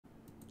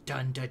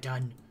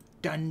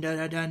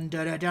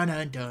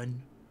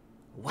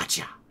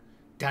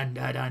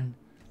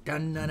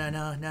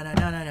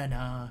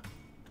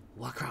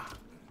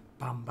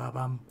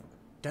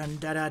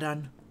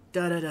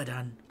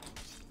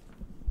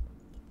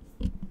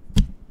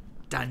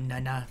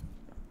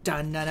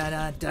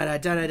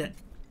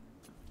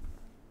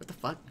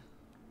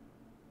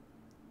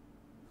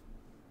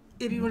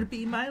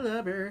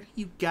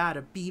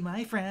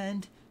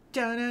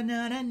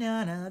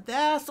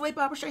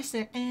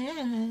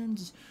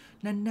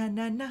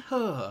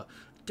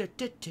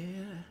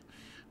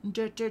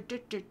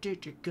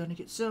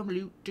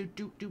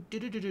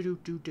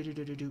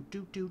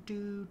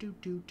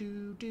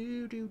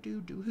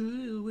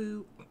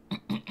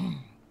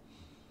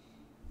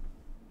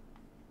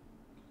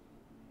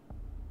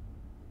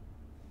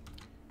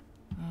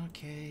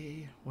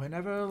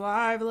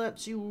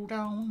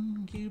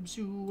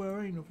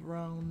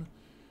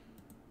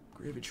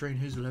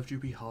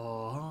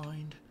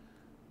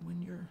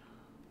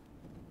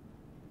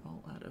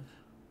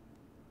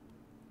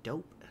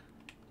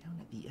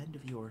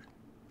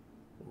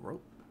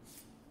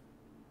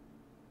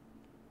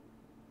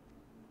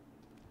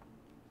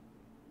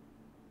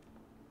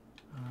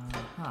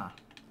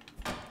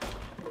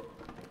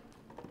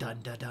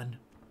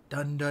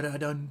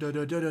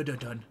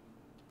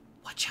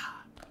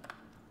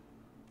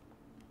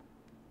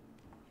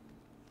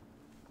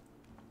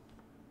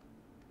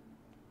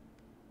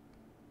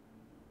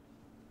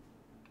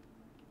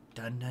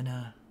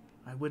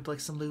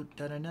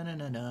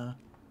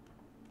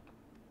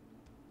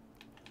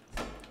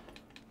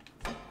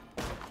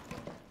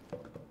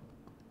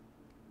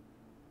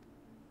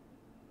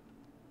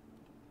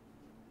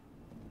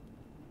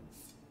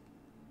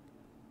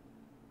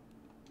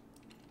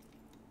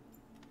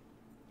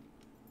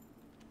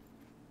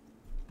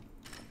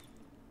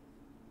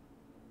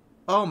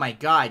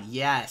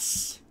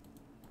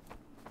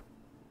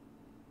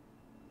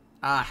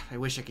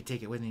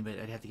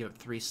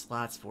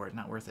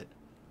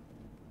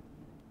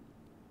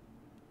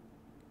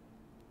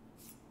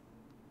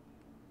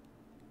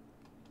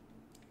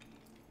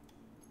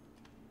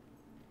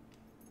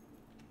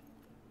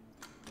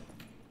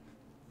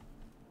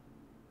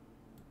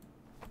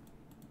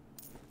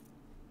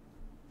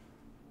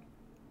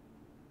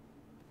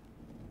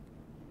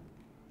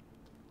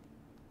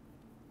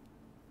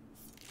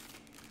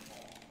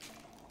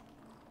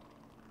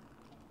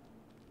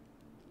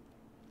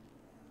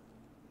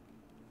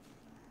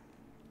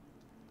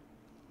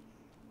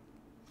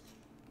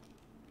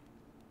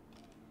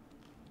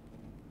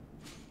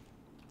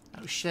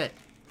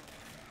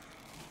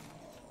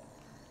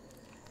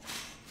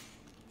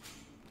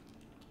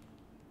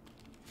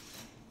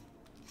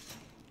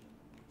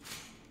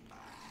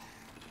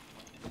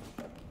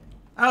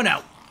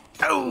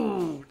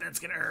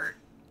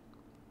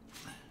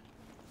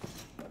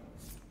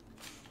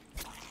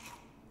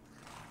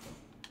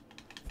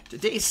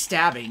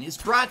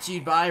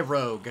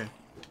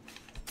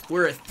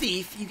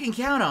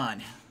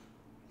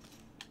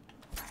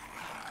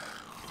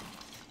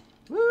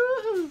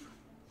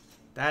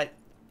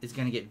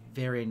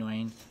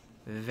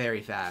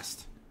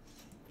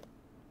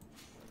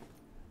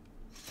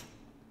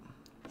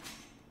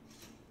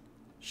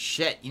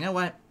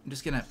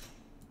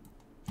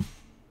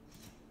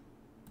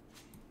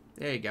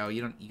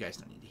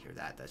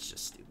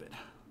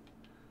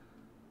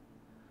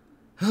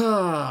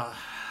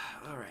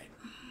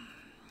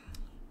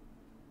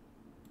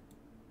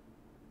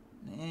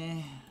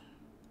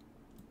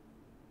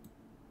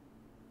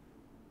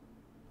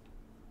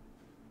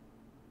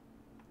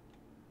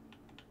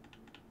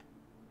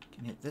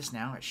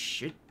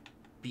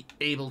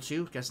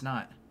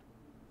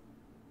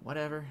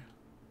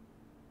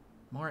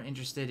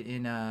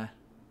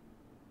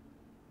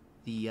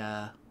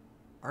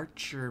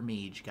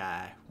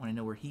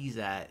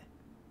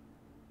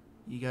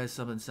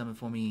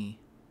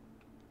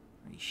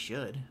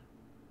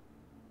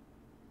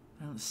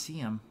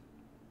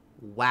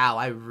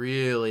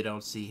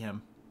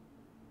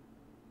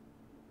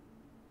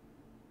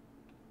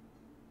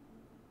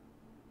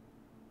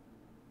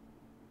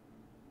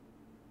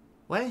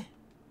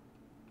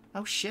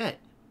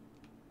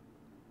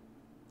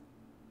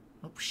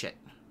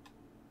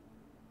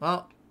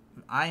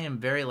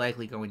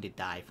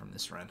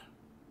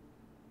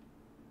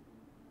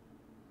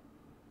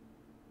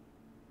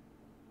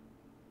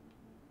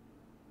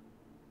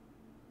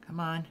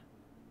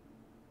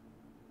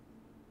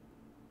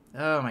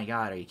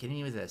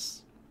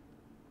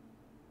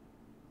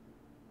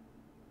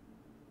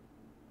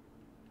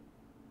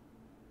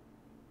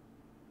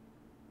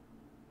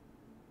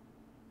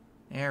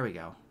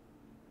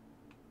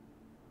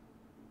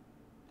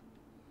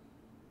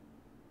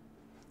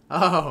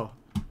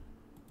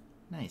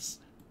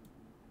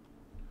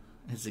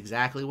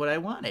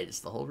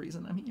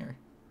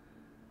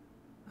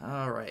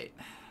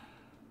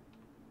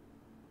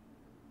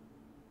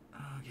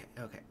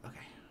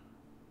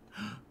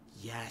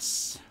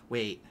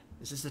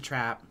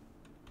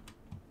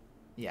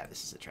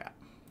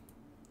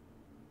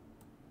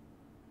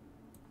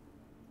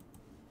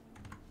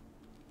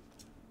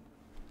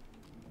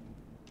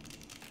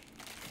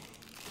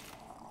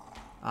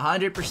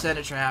100%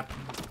 a trap.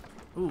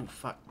 Ooh,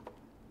 fuck.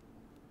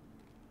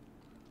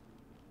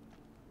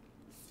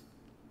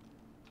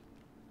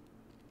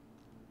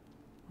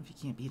 If you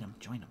can't beat him,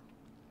 join him.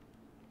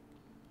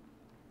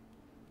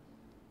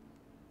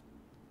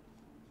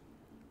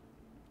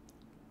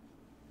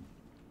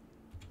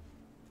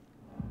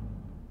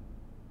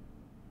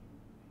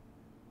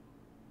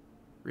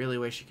 Really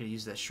wish you could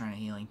use that Shrine of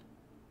Healing.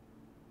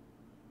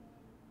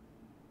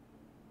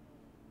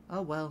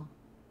 Oh well.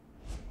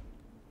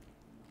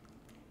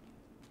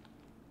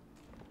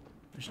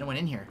 There's no one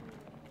in here.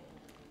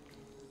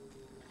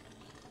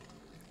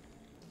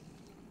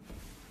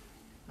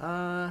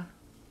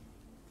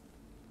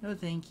 No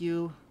thank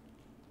you.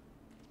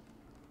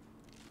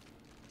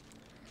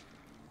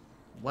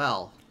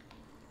 Well,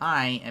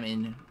 I am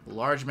in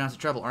large amounts of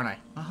trouble, aren't I?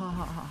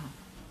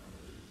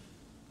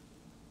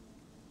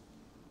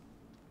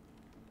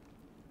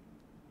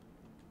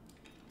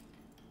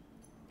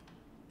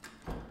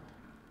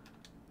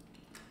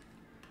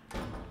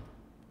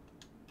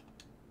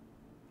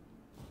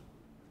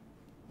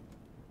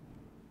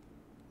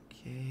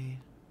 Okay.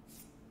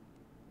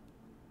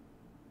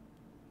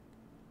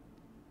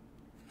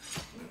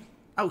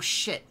 Oh,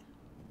 shit.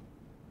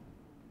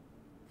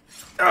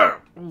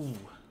 Ooh.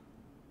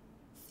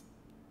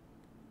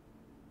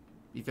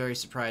 Be very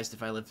surprised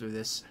if I live through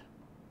this.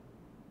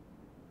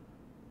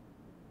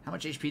 How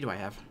much HP do I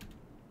have?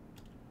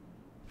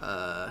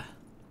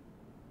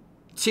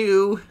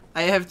 2.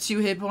 I have 2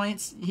 hit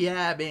points.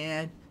 Yeah,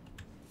 man.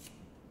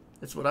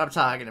 That's what I'm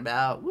talking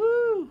about.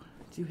 Woo!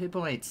 2 hit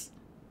points.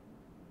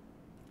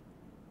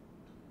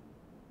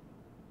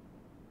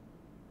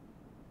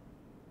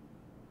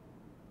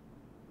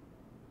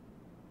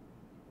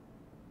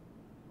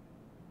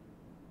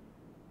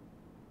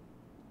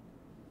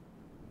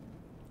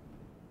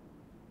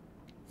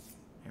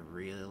 I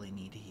really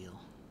need to heal.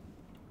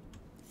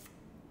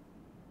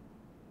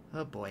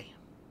 Oh boy.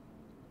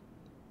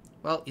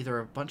 Well, either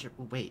a bunch of...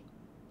 Wait.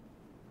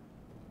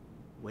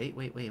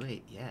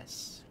 Wait.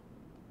 Yes.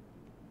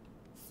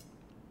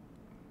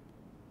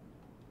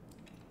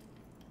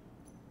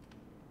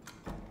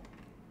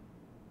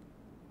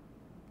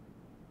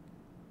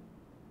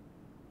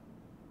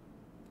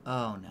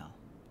 Oh, no.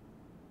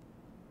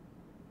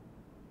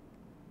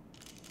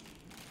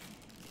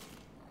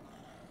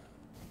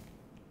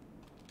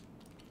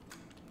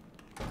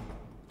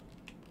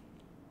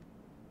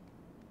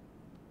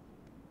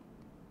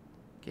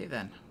 Okay,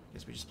 then.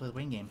 Guess we just play the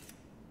wing game.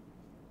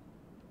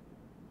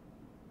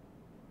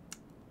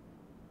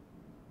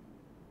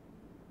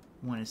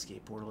 One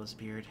escape portal has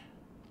appeared.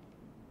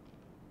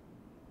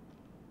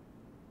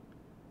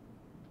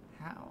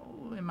 How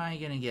am I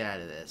gonna get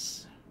out of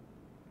this?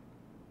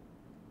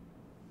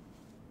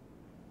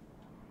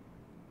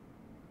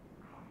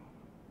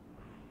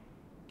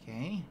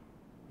 Okay.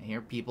 I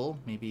hear people.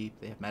 Maybe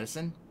they have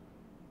medicine.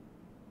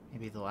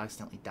 Maybe they'll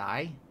accidentally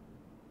die.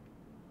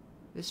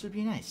 This would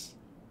be nice.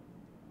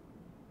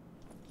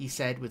 He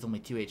said with only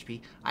 2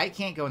 HP. I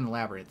can't go in the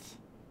labyrinth.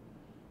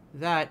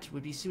 That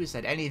would be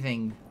suicide.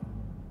 Anything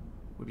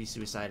would be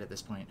suicide at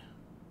this point.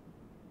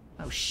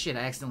 Oh shit, I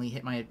accidentally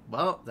hit my...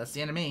 Well, that's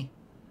the end of me.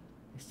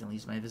 I accidentally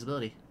used my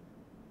invisibility.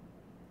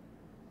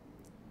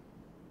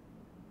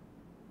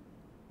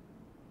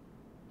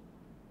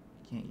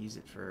 Can't use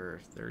it for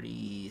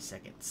 30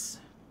 seconds.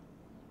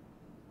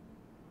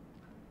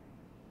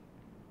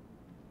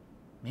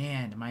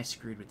 Man, am I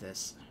screwed with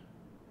this.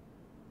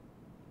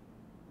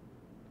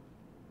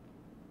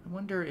 I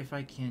wonder if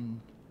I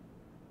can...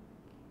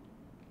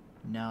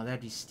 No, that'd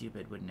be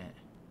stupid, wouldn't it?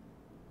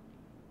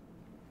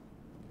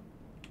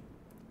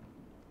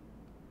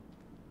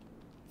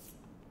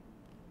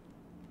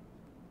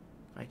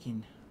 If I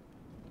can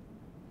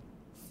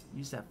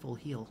use that full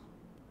heal.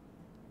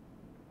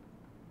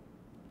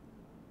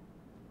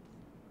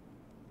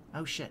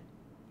 Oh, shit.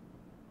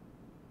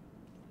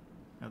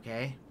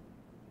 Okay.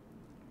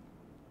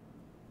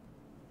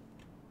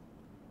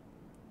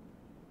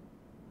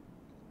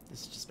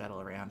 This is just battle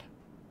around.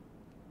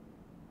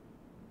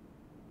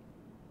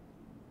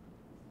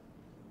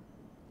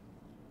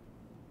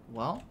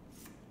 Well,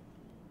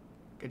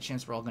 good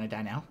chance we're all gonna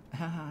die now.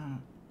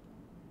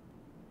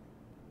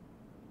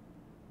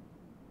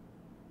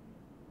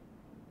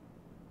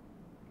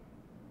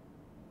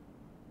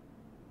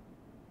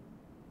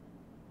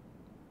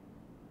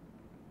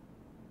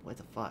 What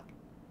the fuck?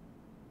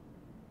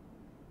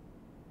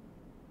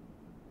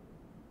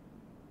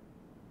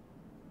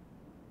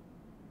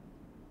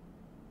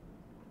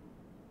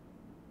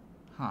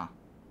 Huh.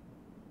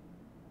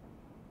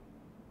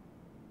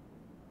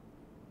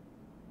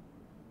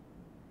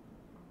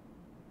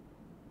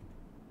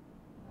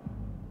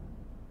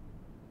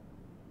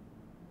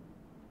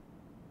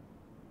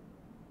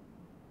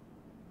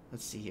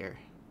 Let's see here.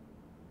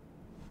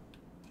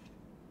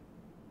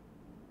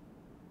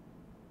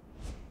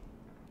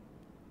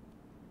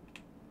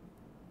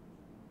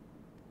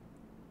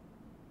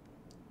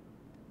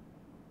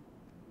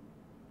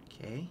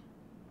 Okay.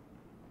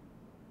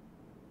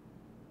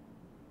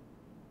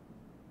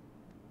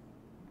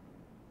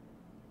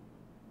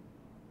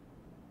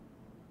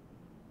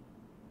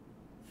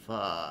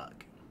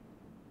 Fuck.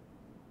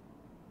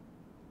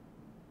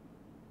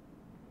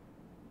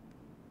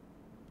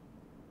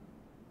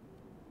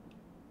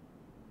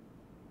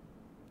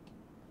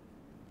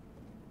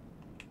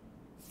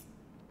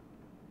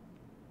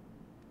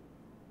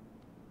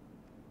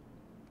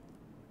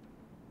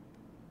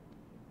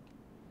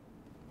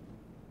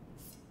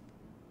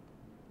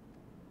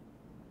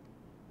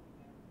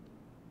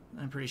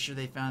 I'm pretty sure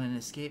they found an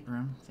escape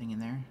room thing in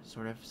there.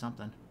 Sort of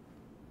something.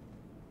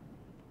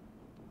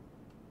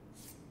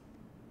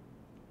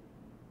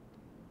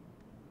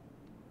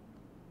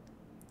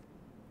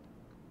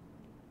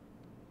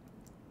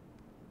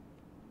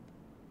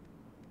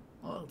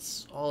 Well,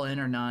 it's all in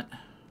or not.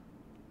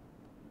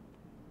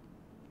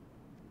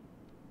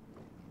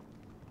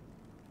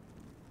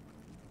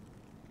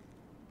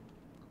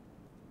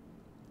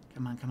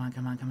 Come on, come on,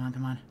 come on, come on,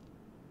 come on.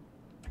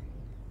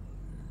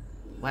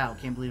 Wow,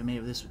 can't believe I made it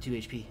with this with 2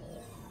 HP.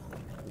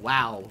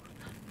 Wow.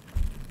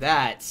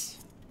 That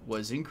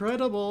was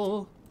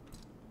incredible.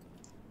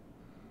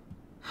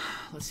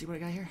 Let's see what I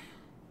got here.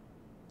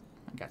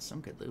 I got some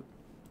good loot.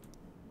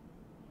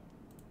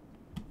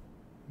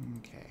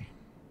 Okay.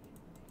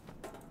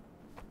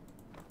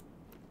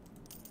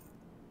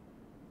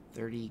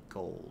 30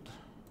 gold.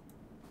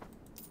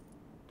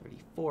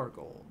 34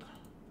 gold.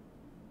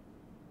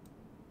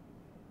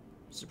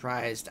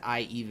 Surprised I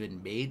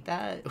even made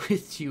that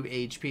with 2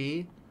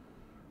 HP.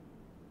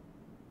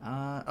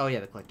 Oh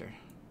yeah, the collector.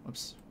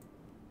 Whoops.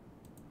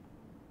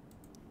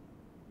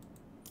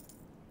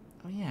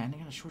 Oh yeah, and I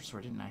got a short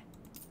sword, didn't I?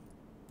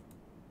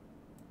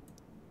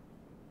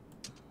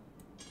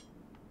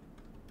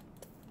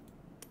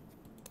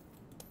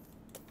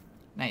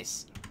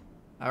 Nice.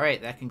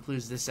 Alright, that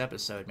concludes this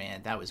episode,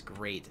 man. That was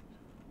great.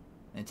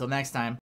 Until next time.